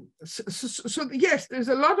 So yes, there's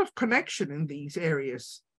a lot of connection in these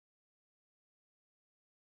areas.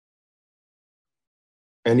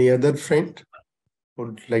 Any other friend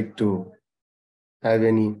would like to have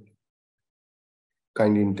any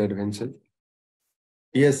kind of intervention?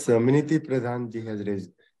 Yes, Miniti Pradhan ji has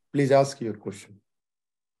raised. Please ask your question.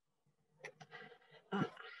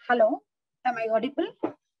 Hello, am I audible?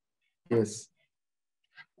 Yes.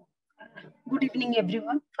 Good evening,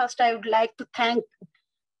 everyone. First, I would like to thank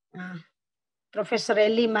Professor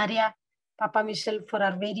Elly-Maria, Papamichael for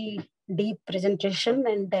our very deep presentation,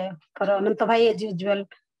 and for Ananta bhai, as usual,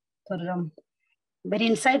 for very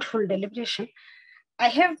insightful deliberation. I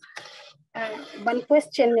have one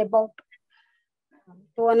question about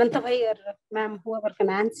to Ananta bhai or ma'am, whoever can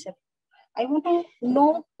answer. I want to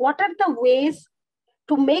know what are the ways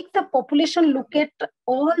to make the population look at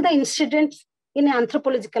all the incidents in an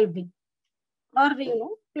anthropological way, or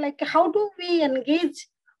like how do we engage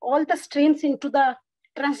all the streams into the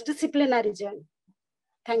transdisciplinary journey?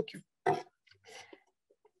 Thank you.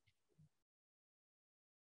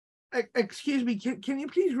 Excuse me, can you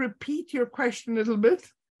please repeat your question a little bit?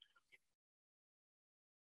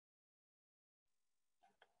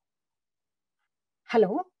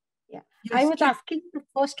 Hello. Yeah, Yes, I was asking the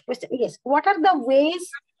first question. Yes, what are the ways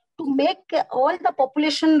to make all the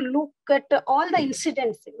population look at all the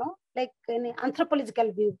incidents, like in an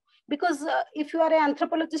anthropological view? Because if you are an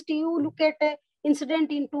anthropologist, you look at an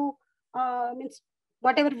incident into means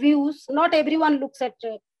whatever views. Not everyone looks at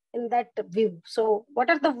in that view. So, what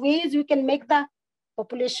are the ways you can make the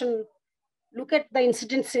population look at the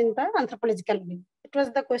incidents in the anthropological view? It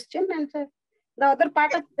was the question, and the other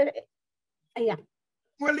part of the yeah.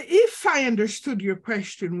 Well, if I understood your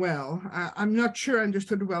question well, I'm not sure I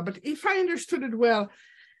understood it well, but if I understood it well,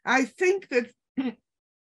 I think that,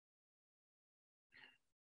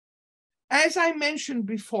 as I mentioned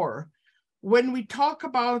before, when we talk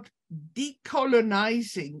about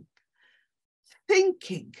decolonizing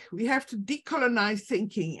thinking, we have to decolonize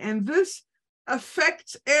thinking, and this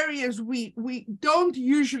affects areas we don't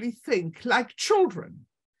usually think, like children.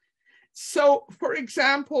 So, for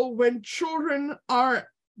example, when children are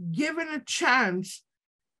given a chance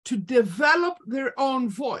to develop their own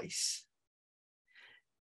voice,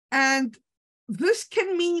 and this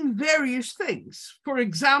can mean various things. For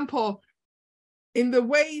example, in the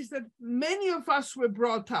ways that many of us were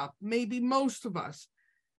brought up, maybe most of us,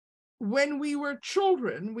 when we were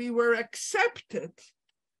children, we were accepted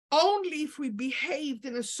only if we behaved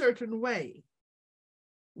in a certain way.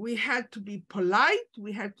 We had to be polite,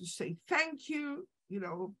 we had to say thank you,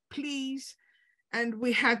 please, and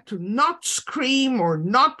we had to not scream or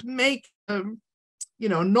not make,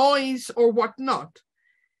 noise or whatnot.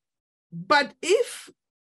 But if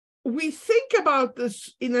we think about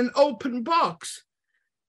this in an open box,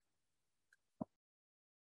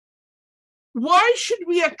 why should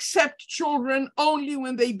we accept children only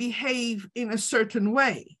when they behave in a certain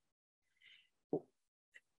way?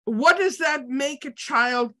 What does that make a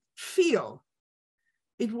child feel?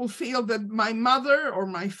 It will feel that my mother or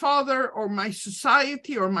my father or my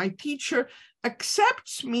society or my teacher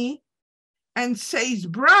accepts me and says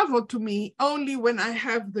bravo to me only when I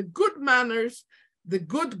have the good manners, the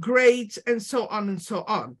good grades, and so on and so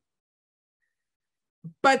on.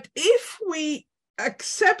 But if we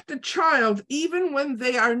accept a child even when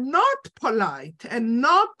they are not polite and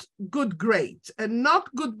not good grades and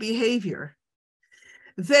not good behavior,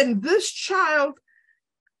 then this child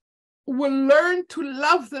will learn to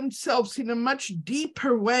love themselves in a much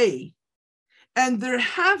deeper way. And there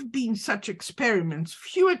have been such experiments,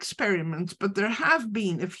 few experiments, but there have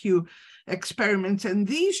been a few experiments. And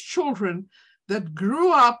these children that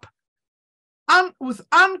grew up with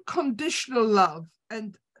unconditional love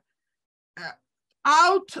and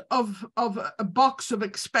out of a box of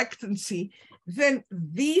expectancy, then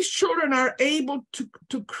these children are able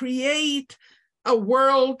to create a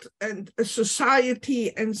world and a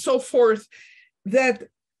society and so forth that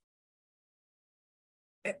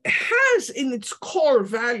has in its core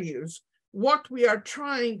values what we are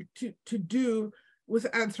trying to do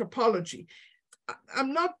with anthropology.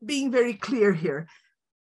 I'm not being very clear here.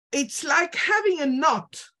 It's like having a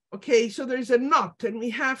knot, okay? So there's a knot and we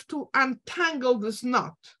have to untangle this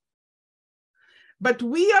knot. But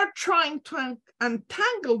we are trying to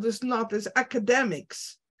untangle this knot as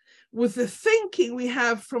academics with the thinking we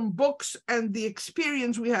have from books and the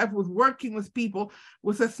experience we have with working with people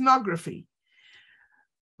with ethnography.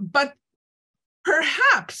 But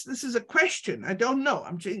perhaps, this is a question, I don't know,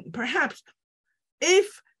 I'm saying perhaps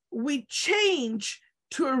if we change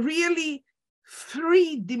to a really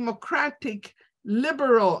free, democratic,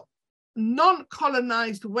 liberal,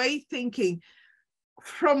 non-colonized way thinking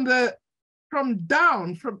from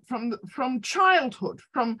childhood,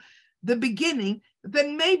 from the beginning,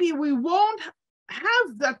 then maybe we won't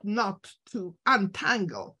have that knot to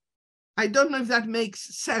untangle. I don't know if that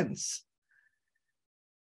makes sense.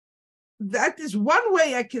 That is one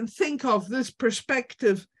way I can think of this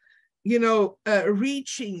perspective,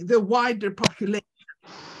 reaching the wider population.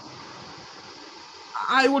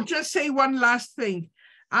 I will just say one last thing.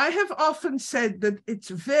 I have often said that it's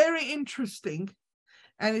very interesting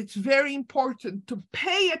and it's very important to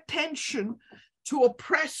pay attention to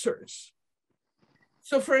oppressors.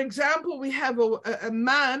 So, for example, we have a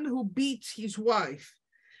man who beats his wife.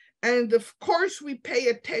 And of course, we pay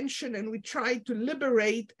attention and we try to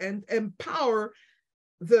liberate and empower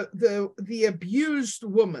the abused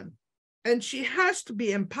woman. And she has to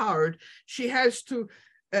be empowered. She has to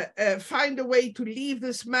find a way to leave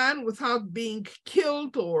this man without being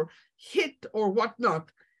killed or hit or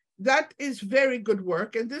whatnot. That is very good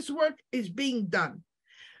work. And this work is being done.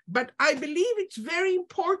 But I believe it's very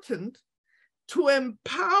important to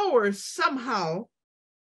empower somehow,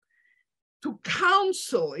 to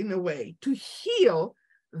counsel in a way, to heal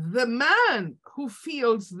the man who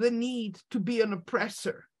feels the need to be an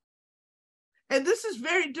oppressor. And this is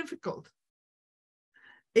very difficult.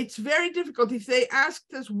 It's very difficult. If they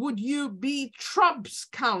asked us, would you be Trump's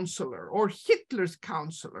counselor or Hitler's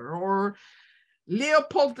counselor or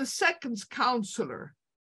Leopold II's counselor?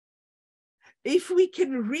 If we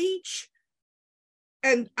can reach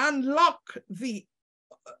and unlock the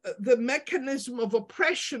mechanism of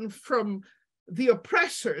oppression from the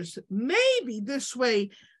oppressors, maybe this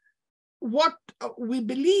way, what we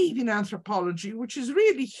believe in anthropology, which is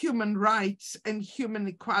really human rights and human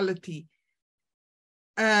equality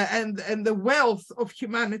and the wealth of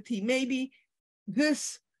humanity, maybe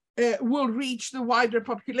this will reach the wider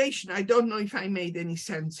population. I don't know if I made any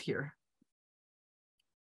sense here.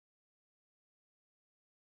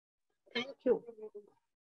 Thank you.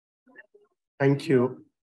 Thank you.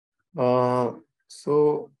 My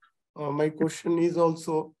question is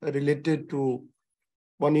also related to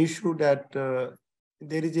one issue that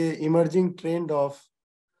there is an emerging trend of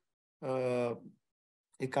a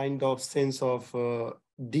kind of sense of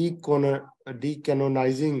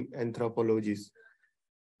decanonizing anthropologists.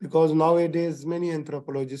 Because nowadays, many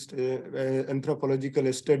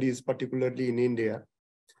anthropological studies, particularly in India,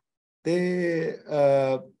 they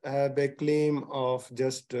have a claim of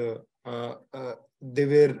just they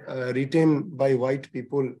were written by white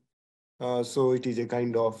people, so it is a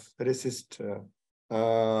kind of racist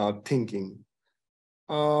thinking.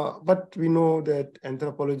 But we know that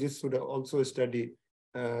anthropologists should also study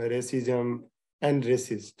racism and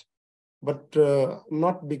racist. but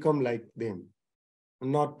not become like them,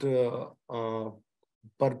 not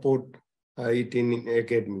purport it in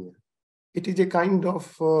academia. It is a kind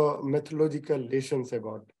of methodological lessons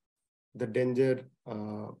about the danger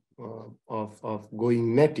of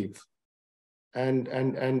going native, and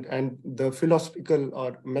the philosophical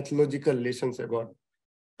or methodological lessons about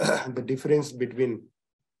the difference between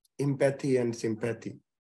empathy and sympathy,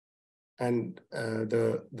 and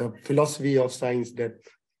the philosophy of science that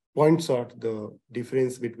points out the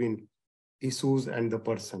difference between issues and the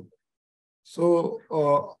person. So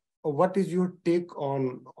what is your take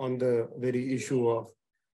on the very issue of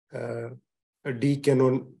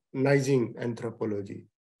decanonizing anthropology?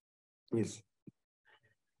 Yes.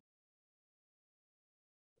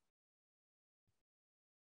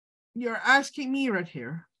 You're asking me right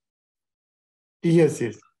here. Yes,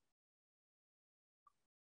 yes.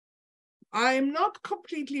 I am not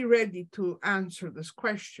completely ready to answer this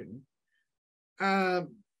question.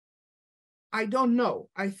 I don't know.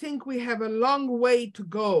 I think we have a long way to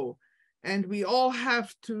go, and we all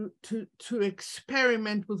have to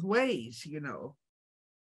experiment with ways, you know.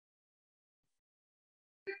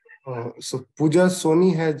 So Pooja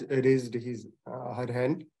Soni has raised her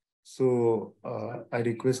hand. So I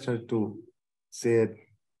request her to say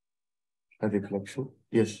a reflection.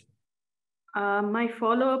 Yes. My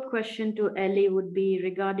follow-up question to Elly would be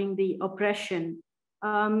regarding the oppression.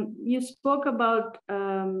 You spoke about,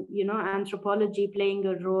 anthropology playing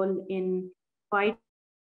a role in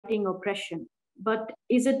fighting oppression, but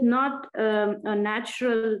is it not a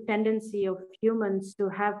natural tendency of humans to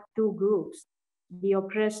have two groups, the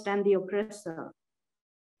oppressed and the oppressor?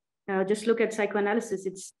 Just look at psychoanalysis.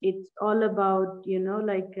 It's all about,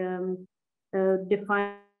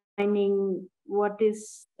 defining what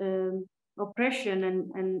is oppression,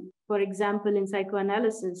 and for example, in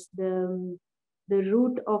psychoanalysis, the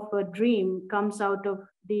root of a dream comes out of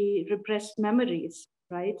the repressed memories,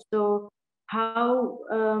 right? So how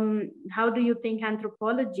do you think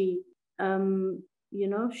anthropology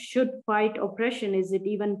should fight oppression? Is it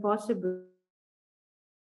even possible?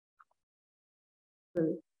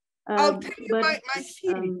 I'll tell you my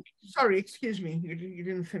feeling. Sorry, excuse me, you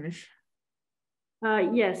didn't finish.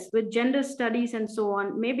 Yes, with gender studies and so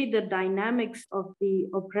on, maybe the dynamics of the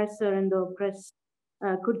oppressor and the oppressed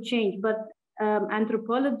could change. But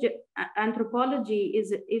anthropology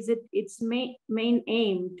is it its main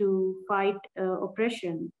aim to fight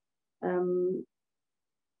oppression?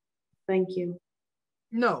 Thank you.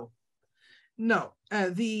 No.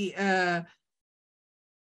 The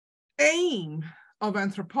aim of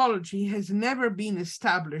anthropology has never been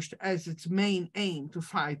established as its main aim to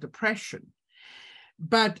fight oppression.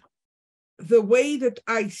 But the way that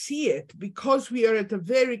I see it, because we are at a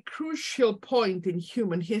very crucial point in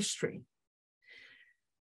human history,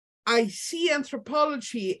 I see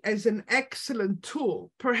anthropology as an excellent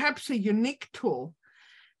tool, perhaps a unique tool,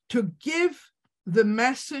 to give the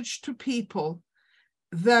message to people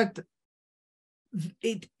that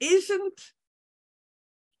it isn't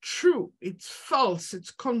true, it's false, it's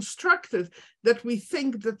constructed, that we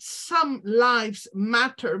think that some lives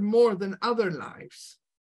matter more than other lives.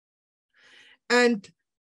 And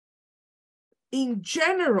in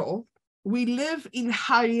general, we live in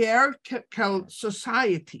hierarchical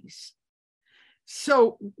societies.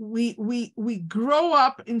 So we grow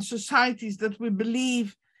up in societies that we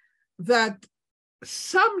believe that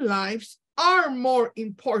some lives are more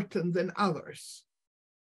important than others.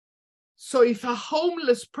 So if a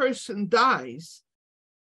homeless person dies,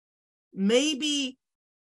 maybe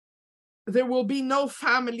there will be no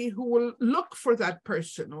family who will look for that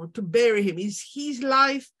person or to bury him. Is his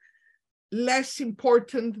life less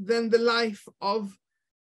important than the life of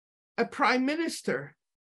a prime minister,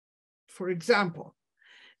 for example?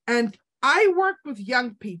 And I work with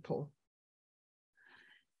young people,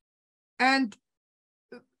 and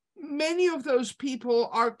many of those people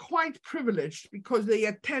are quite privileged because they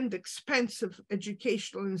attend expensive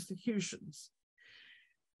educational institutions.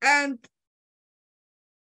 And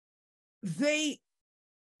they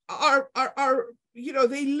are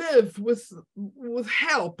they live with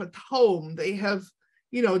help at home. They have,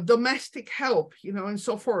 domestic help, and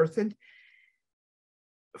so forth. And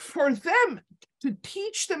for them to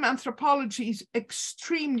teach them anthropology is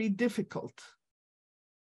extremely difficult.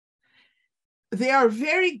 They are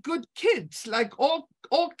very good kids, like all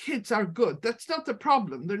kids are good. That's not the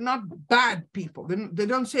problem. They're not bad people. They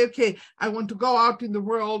don't say, okay, I want to go out in the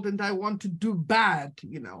world and I want to do bad,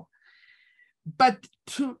 But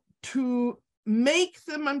to make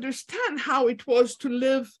them understand how it was to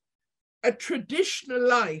live a traditional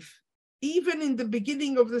life, even in the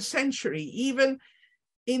beginning of the century, even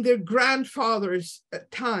in their grandfather's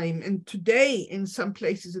time and today in some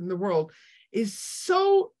places in the world is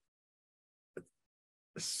so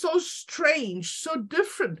strange, so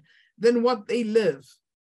different than what they live.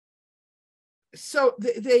 So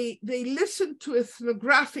they listen to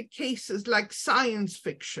ethnographic cases like science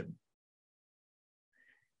fiction.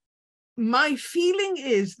 My feeling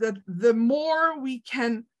is that the more we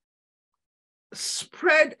can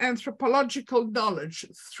spread anthropological knowledge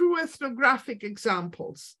through ethnographic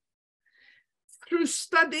examples, through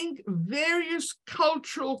studying various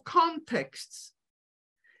cultural contexts,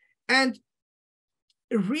 and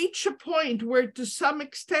reach a point where to some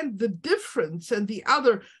extent the difference and the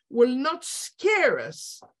other will not scare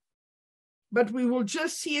us, but we will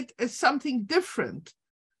just see it as something different.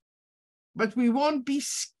 But we won't be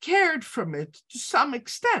scared from it to some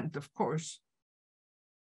extent, of course.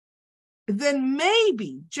 Then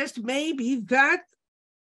maybe, just maybe, that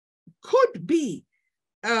could be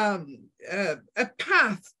a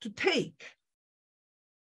path to take.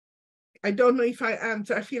 I don't know if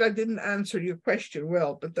I feel I didn't answer your question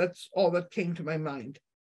well, but that's all that came to my mind.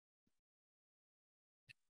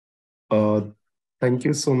 Thank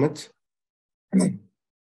you so much.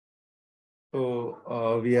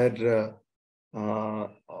 So we are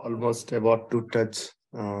almost about to touch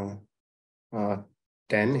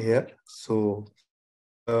 10 here. So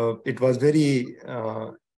it was very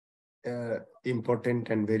important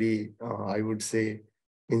and very, I would say,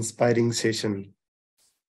 inspiring session.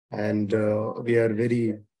 And we are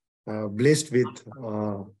very blessed with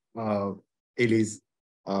Elly's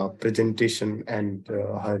presentation and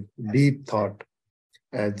her deep thought,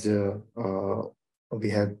 as we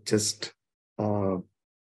have just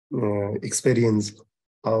experienced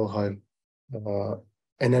how her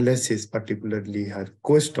analysis, particularly her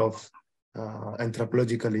quest of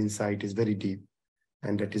anthropological insight, is very deep,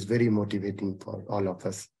 and that is very motivating for all of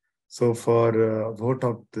us. So for vote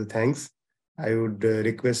of the thanks, I would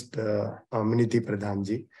request Miniti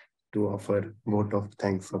Pradhanji to offer vote of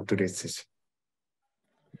thanks for today's session.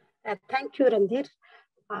 Thank you, Randhir.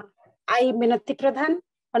 I, Minati Pradhan,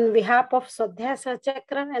 on behalf of Swadhyaya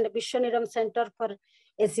Sahachakra and Vishwaneedam Center for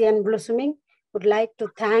Asian Blossoming, would like to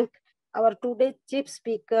thank our today's chief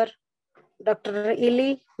speaker, Dr.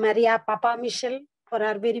 Elly-Maria Papamichael, for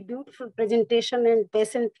our very beautiful presentation and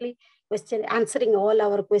patiently answering all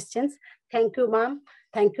our questions. Thank you, ma'am.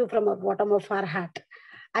 Thank you from the bottom of our heart.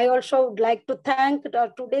 I also would like to thank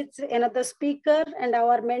today's another speaker and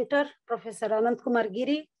our mentor, Professor Anant Kumar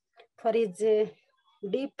Giri, for his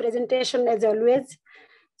deep presentation as always.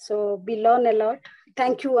 So we learn a lot.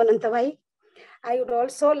 Thank you, Ananta bhai. I would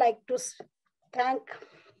also like to thank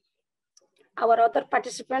our other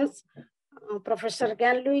participants, Professor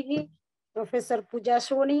Gyanluigi, Professor Pooja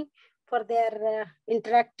Soni, for their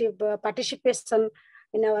interactive participation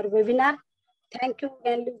in our webinar. Thank you,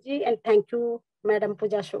 Gyanluigi, and thank you, Madam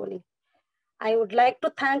Pooja Soni. I would like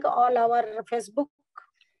to thank all our Facebook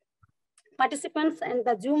participants and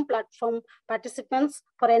the Zoom platform participants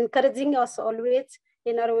for encouraging us always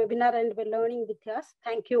in our webinar and learning with us.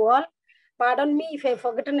 Thank you all. Pardon me if I've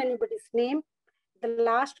forgotten anybody's name. The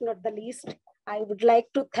last, not the least, I would like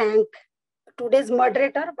to thank today's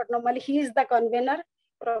moderator, but normally he is the convener,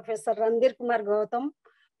 Professor Randhir Kumar Gautam,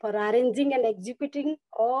 for arranging and executing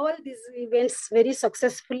all these events very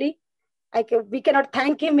successfully. We cannot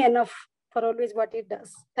thank him enough for always what he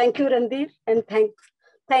does. Thank you, Randhir, and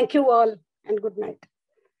thank you all, and good night.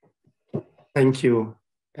 Thank you,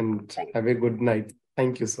 and have a good night.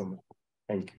 Thank you so much. Thank you.